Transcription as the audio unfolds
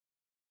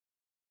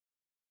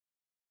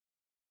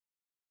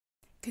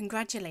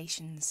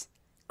Congratulations!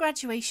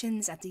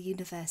 Graduations at the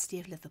University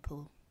of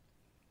Liverpool.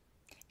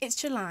 It's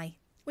July,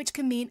 which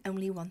can mean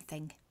only one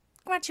thing: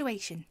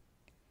 graduation.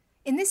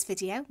 In this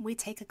video, we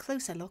take a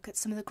closer look at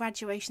some of the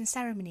graduation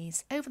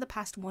ceremonies over the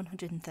past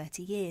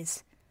 130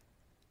 years.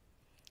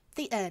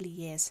 The early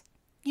years.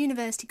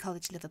 University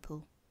College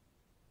Liverpool.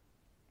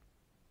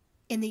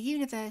 In the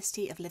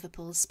University of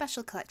Liverpool's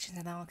Special Collections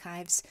and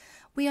Archives,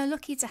 we are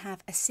lucky to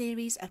have a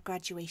series of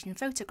graduation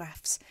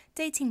photographs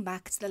dating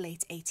back to the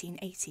late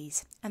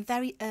 1880s and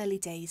very early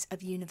days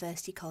of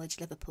University College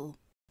Liverpool.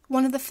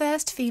 One of the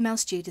first female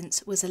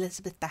students was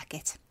Elizabeth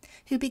Beckett,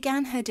 who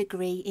began her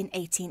degree in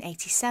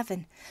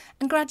 1887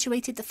 and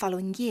graduated the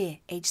following year,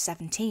 aged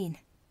 17.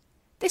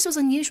 This was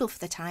unusual for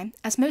the time,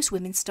 as most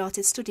women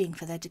started studying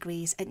for their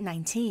degrees at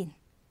 19.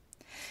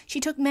 She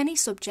took many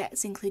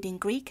subjects including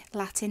Greek,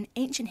 Latin,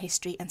 ancient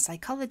history and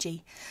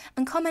psychology,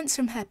 and comments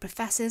from her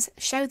professors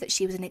show that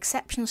she was an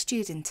exceptional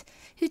student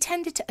who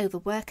tended to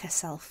overwork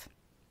herself.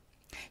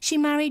 She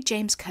married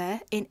James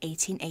Kerr in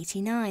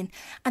 1889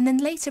 and then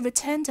later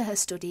returned to her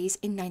studies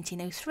in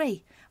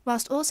 1903,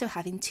 whilst also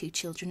having 2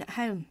 children at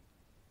home.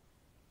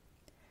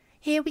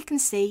 Here we can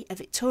see a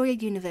Victoria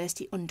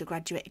University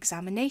undergraduate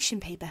examination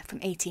paper from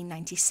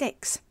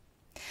 1896.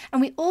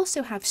 And we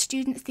also have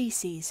student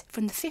theses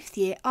from the 5th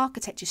year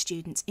architecture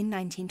students in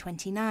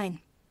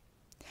 1929.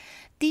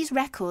 These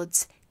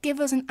records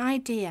give us an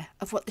idea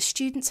of what the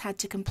students had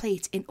to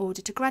complete in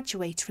order to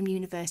graduate from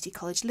University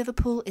College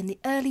Liverpool in the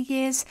early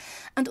years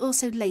and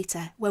also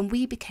later when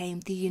we became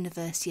the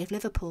University of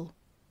Liverpool.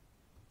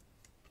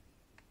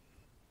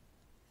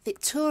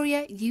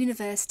 Victoria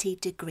University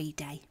Degree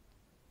Day.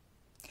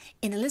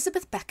 In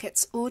Elizabeth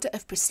Beckett's Order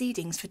of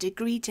Proceedings for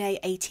Degree Day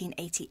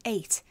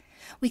 1888,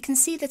 we can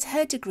see that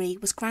her degree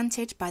was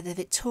granted by the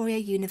Victoria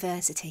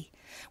University,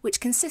 which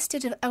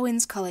consisted of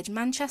Owens College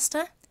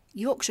Manchester,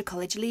 Yorkshire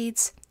College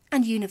Leeds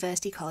and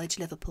University College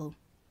Liverpool.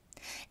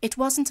 It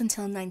wasn't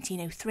until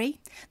 1903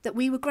 that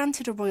we were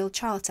granted a royal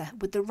charter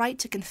with the right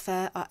to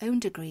confer our own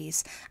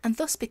degrees and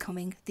thus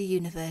becoming the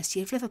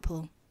University of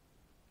Liverpool.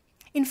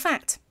 In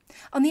fact,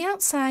 on the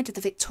outside of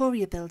the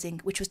Victoria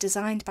building, which was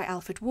designed by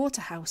Alfred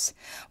Waterhouse,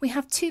 we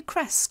have 2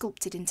 crests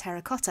sculpted in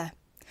terracotta,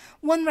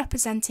 one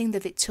representing the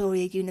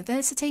Victoria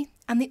University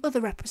and the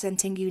other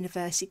representing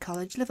University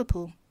College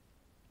Liverpool.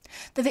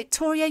 The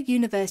Victoria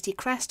University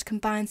crest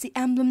combines the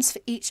emblems for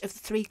each of the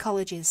 3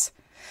 colleges,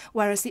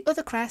 whereas the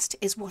other crest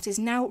is what is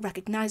now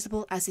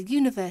recognisable as the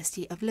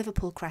University of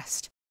Liverpool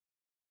crest.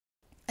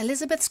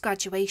 Elizabeth's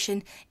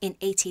graduation in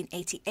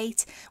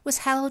 1888 was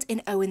held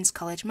in Owens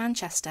College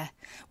Manchester,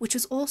 which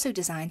was also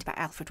designed by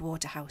Alfred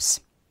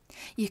Waterhouse.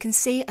 You can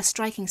see a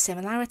striking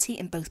similarity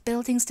in both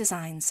buildings'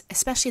 designs,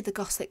 especially the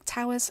Gothic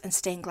towers and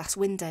stained glass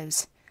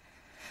windows.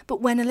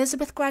 But when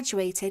Elizabeth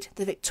graduated,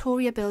 the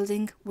Victoria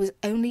building was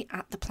only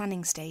at the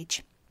planning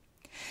stage.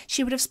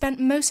 She would have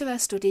spent most of her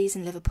studies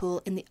in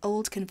Liverpool in the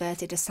old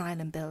converted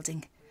asylum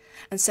building,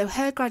 and so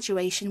her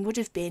graduation would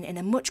have been in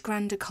a much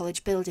grander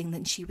college building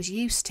than she was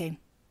used to.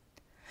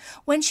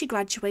 When she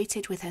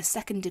graduated with her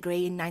second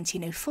degree in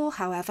 1904,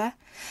 however,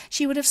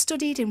 she would have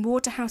studied in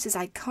Waterhouse's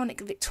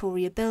iconic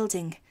Victoria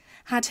building,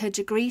 had her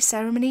degree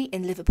ceremony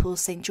in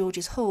Liverpool's St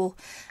George's Hall,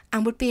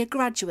 and would be a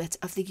graduate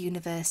of the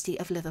University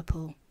of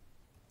Liverpool.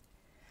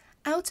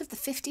 Out of the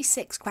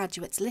 56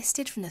 graduates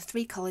listed from the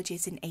 3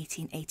 colleges in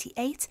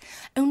 1888,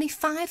 only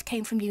 5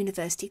 came from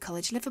University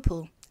College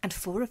Liverpool, and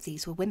 4 of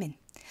these were women: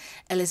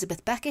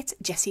 Elizabeth Beckett,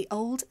 Jessie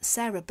Auld,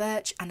 Sarah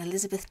Birch and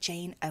Elizabeth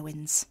Jane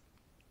Owens.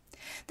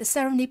 The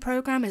ceremony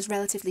programme is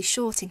relatively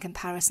short in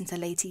comparison to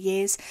later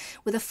years,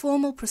 with a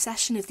formal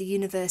procession of the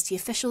university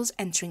officials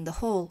entering the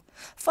hall,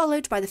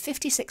 followed by the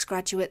 56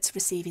 graduates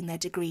receiving their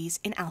degrees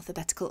in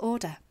alphabetical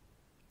order.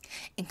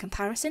 In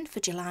comparison,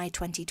 for July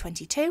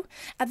 2022,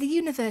 at the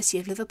University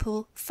of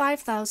Liverpool,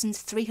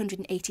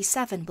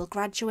 5,387 will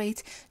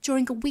graduate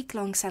during a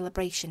week-long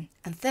celebration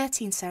and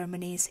 13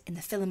 ceremonies in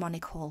the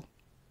Philharmonic Hall.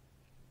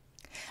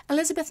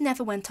 Elizabeth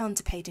never went on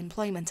to paid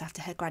employment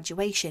after her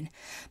graduation,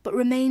 but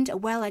remained a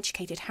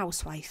well-educated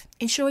housewife,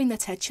 ensuring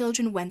that her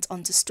children went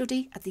on to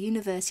study at the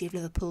University of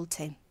Liverpool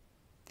too.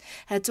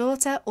 Her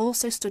daughter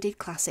also studied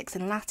classics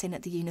and Latin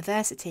at the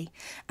university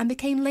and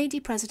became Lady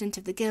President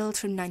of the Guild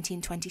from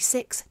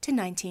 1926 to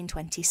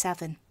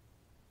 1927.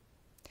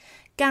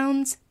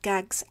 Gowns,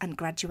 gags and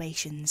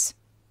graduations.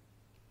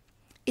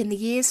 In the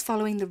years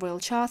following the Royal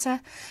Charter,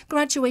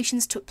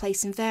 graduations took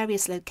place in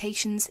various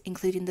locations,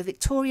 including the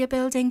Victoria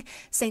Building,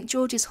 St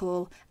George's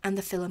Hall and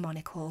the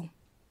Philharmonic Hall.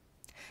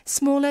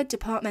 Smaller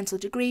departmental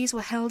degrees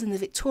were held in the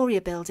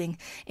Victoria Building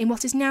in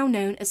what is now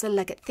known as the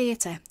Legate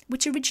Theatre,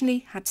 which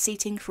originally had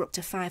seating for up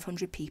to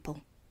 500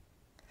 people.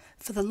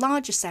 For the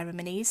larger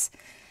ceremonies,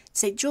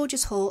 St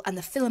George's Hall and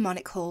the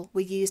Philharmonic Hall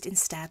were used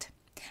instead,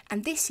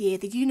 and this year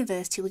the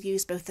university will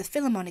use both the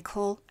Philharmonic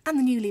Hall and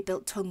the newly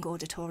built Tongue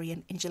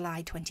Auditorium in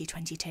July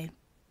 2022.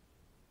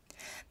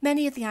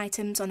 Many of the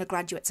items on a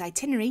graduate's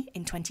itinerary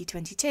in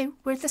 2022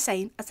 were the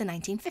same as the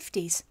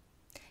 1950s.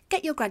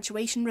 get your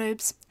graduation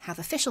robes, have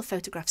official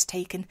photographs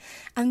taken,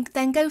 and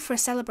then go for a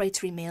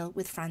celebratory meal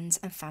with friends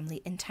and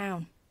family in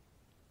town.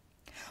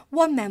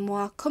 One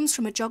memoir comes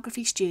from a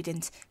geography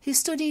student who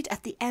studied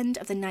at the end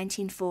of the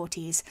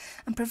 1940s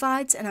and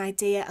provides an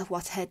idea of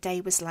what her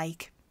day was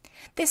like.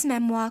 This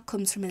memoir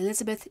comes from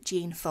Elizabeth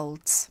Jean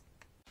Folds.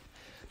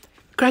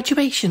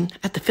 Graduation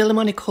at the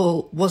Philharmonic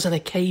Hall was an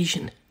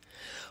occasion.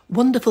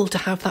 Wonderful to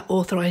have that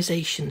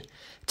authorisation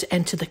to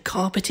enter the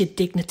carpeted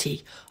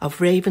dignity of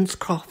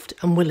Ravenscroft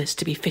and Willis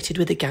to be fitted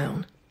with a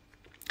gown.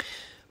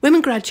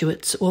 Women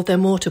graduates wore their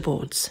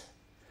mortarboards.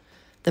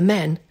 The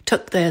men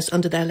tucked theirs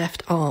under their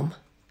left arm.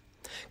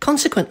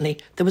 Consequently,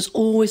 there was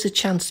always a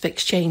chance of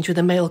exchange with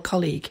a male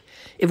colleague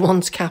if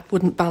one's cap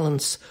wouldn't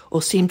balance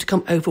or seemed to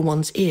come over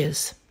one's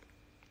ears.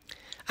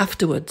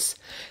 Afterwards,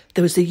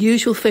 there was the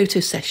usual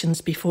photo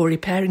sessions before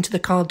repairing to the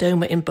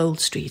Cardoma in Bold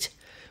Street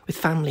with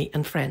family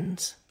and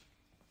friends.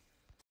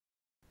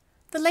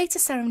 The later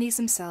ceremonies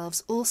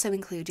themselves also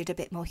included a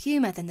bit more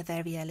humour than the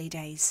very early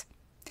days.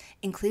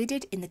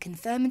 Included in the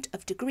conferment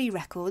of degree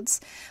records,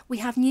 we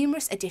have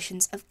numerous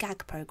editions of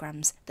gag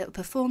programmes that were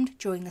performed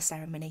during the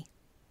ceremony.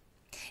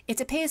 It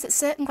appears that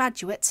certain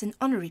graduates and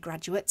honorary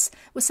graduates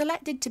were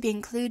selected to be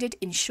included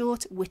in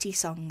short, witty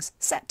songs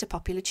set to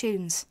popular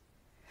tunes.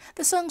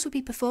 The songs would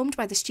be performed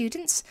by the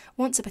students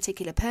once a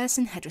particular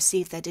person had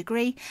received their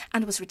degree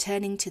and was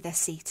returning to their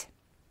seat.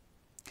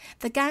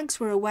 The gags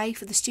were a way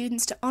for the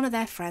students to honour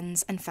their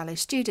friends and fellow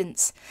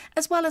students,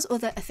 as well as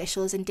other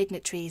officials and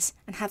dignitaries,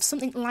 and have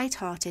something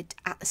light-hearted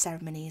at the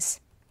ceremonies.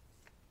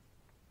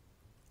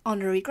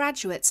 Honorary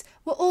graduates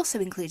were also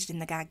included in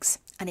the gags,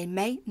 and in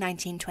May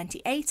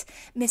 1928,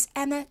 Miss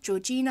Emma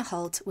Georgina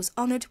Holt was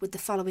honoured with the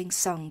following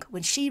song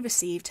when she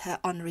received her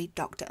Honorary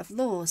Doctor of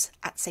Laws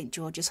at St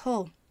George's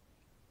Hall.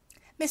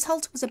 Miss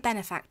Holt was a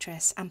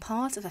benefactress and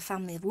part of a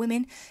family of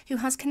women who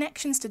has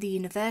connections to the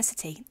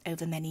university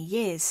over many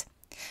years,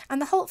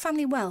 and the Holt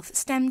family wealth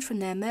stemmed from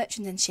their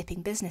merchant and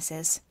shipping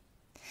businesses.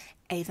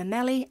 Ava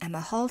Melly, Emma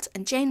Holt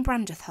and Jane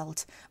Brandreth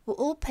Holt were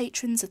all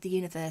patrons of the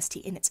university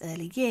in its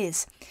early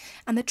years,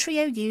 and the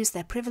trio used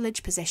their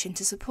privileged position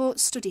to support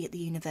study at the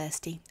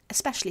university,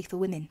 especially for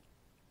women.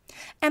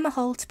 Emma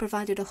Holt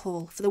provided a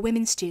hall for the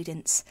women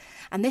students,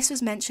 and this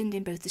was mentioned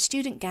in both the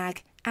student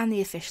gag and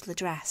the official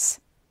address.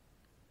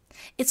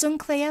 It's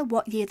unclear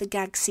what year the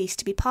gag ceased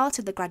to be part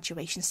of the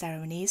graduation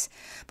ceremonies,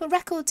 but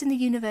records in the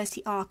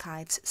university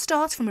archives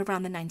start from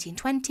around the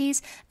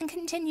 1920s and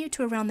continue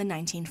to around the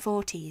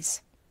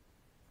 1940s.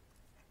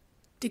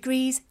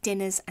 Degrees,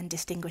 dinners and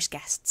distinguished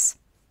guests.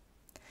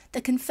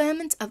 The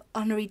conferment of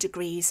honorary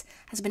degrees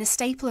has been a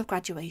staple of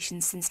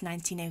graduations since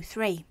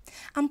 1903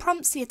 and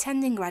prompts the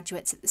attending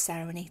graduates at the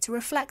ceremony to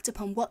reflect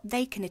upon what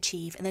they can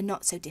achieve in the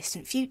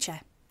not-so-distant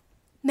future.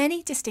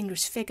 Many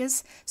distinguished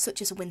figures,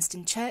 such as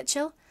Winston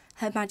Churchill,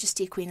 Her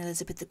Majesty Queen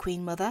Elizabeth the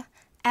Queen Mother,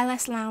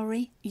 L.S.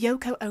 Lowry,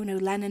 Yoko Ono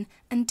Lennon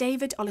and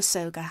David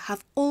Olusoga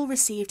have all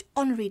received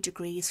honorary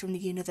degrees from the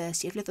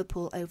University of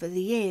Liverpool over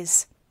the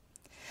years.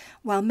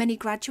 While many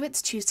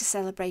graduates choose to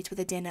celebrate with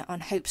a dinner on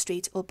Hope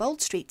Street or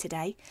Bold Street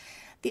today,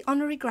 the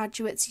honorary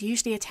graduates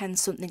usually attend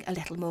something a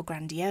little more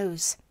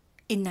grandiose.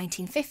 In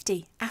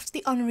 1950, after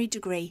the honorary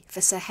degree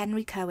for Sir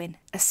Henry Cohen,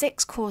 a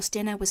 6-course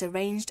dinner was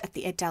arranged at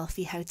the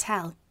Adelphi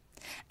Hotel.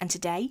 And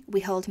today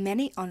we hold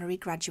many honorary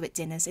graduate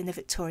dinners in the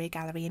Victoria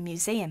Gallery and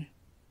Museum.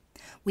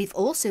 We've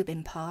also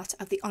been part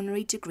of the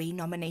honorary degree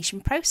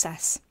nomination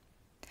process.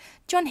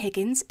 John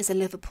Higgins is a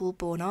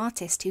Liverpool-born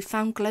artist who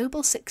found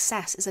global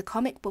success as a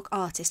comic book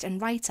artist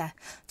and writer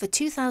for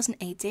 2000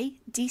 AD,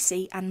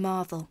 DC and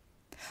Marvel,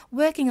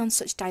 working on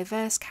such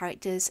diverse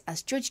characters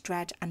as Judge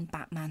Dredd and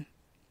Batman.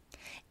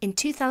 In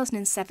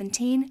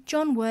 2017,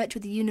 John worked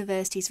with the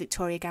university's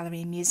Victoria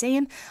Gallery and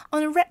Museum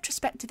on a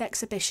retrospective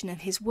exhibition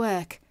of his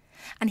work,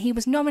 and he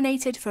was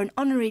nominated for an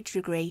honorary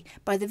degree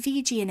by the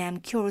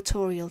VG&M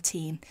curatorial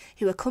team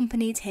who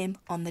accompanied him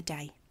on the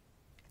day.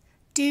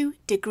 Do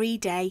Degree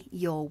Day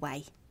your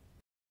way.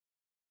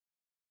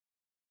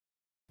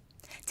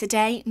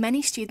 Today,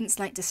 many students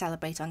like to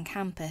celebrate on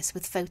campus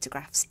with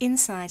photographs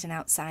inside and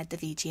outside the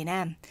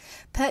VG&M,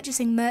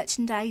 purchasing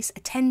merchandise,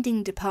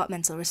 attending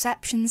departmental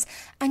receptions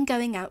and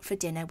going out for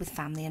dinner with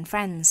family and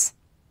friends.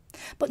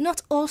 But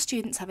not all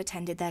students have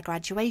attended their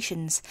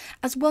graduations,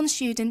 as one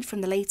student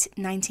from the late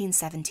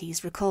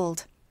 1970s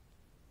recalled.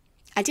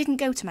 I didn't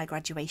go to my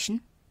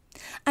graduation.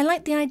 I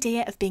liked the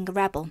idea of being a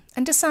rebel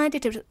and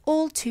decided it was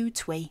all too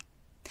twee.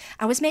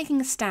 I was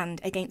making a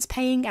stand against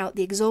paying out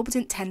the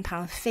exorbitant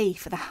 £10 fee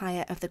for the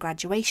hire of the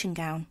graduation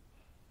gown.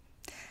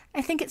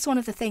 I think it's one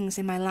of the things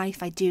in my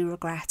life I do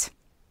regret.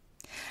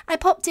 I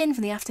popped in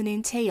for the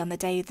afternoon tea on the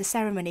day of the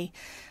ceremony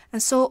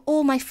and saw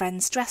all my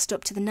friends dressed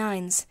up to the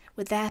nines,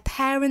 with their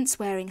parents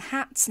wearing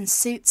hats and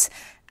suits,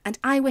 and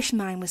I wish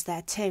mine was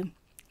there too,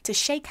 to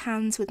shake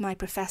hands with my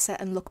professor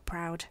and look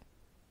proud.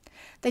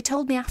 They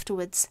told me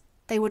afterwards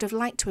they would have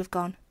liked to have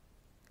gone,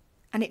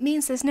 and it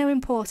means there's no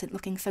important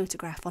looking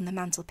photograph on the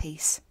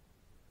mantelpiece.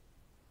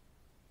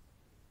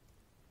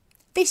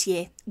 This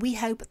year, we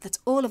hope that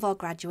all of our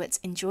graduates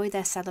enjoy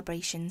their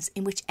celebrations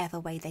in whichever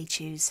way they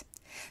choose.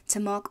 to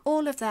mark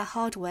all of their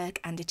hard work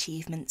and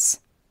achievements.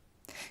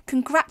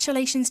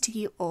 Congratulations to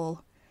you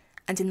all,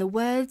 and in the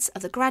words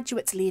of the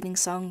graduates' leaving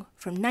song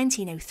from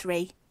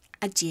 1903,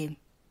 adieu.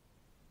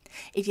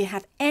 If you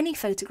have any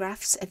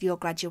photographs of your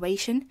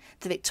graduation,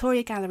 the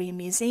Victoria Gallery and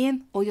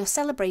Museum, or your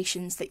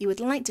celebrations that you would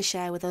like to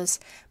share with us,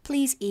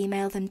 please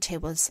email them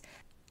to us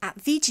at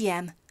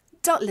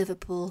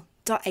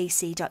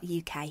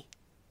vgm.liverpool.ac.uk.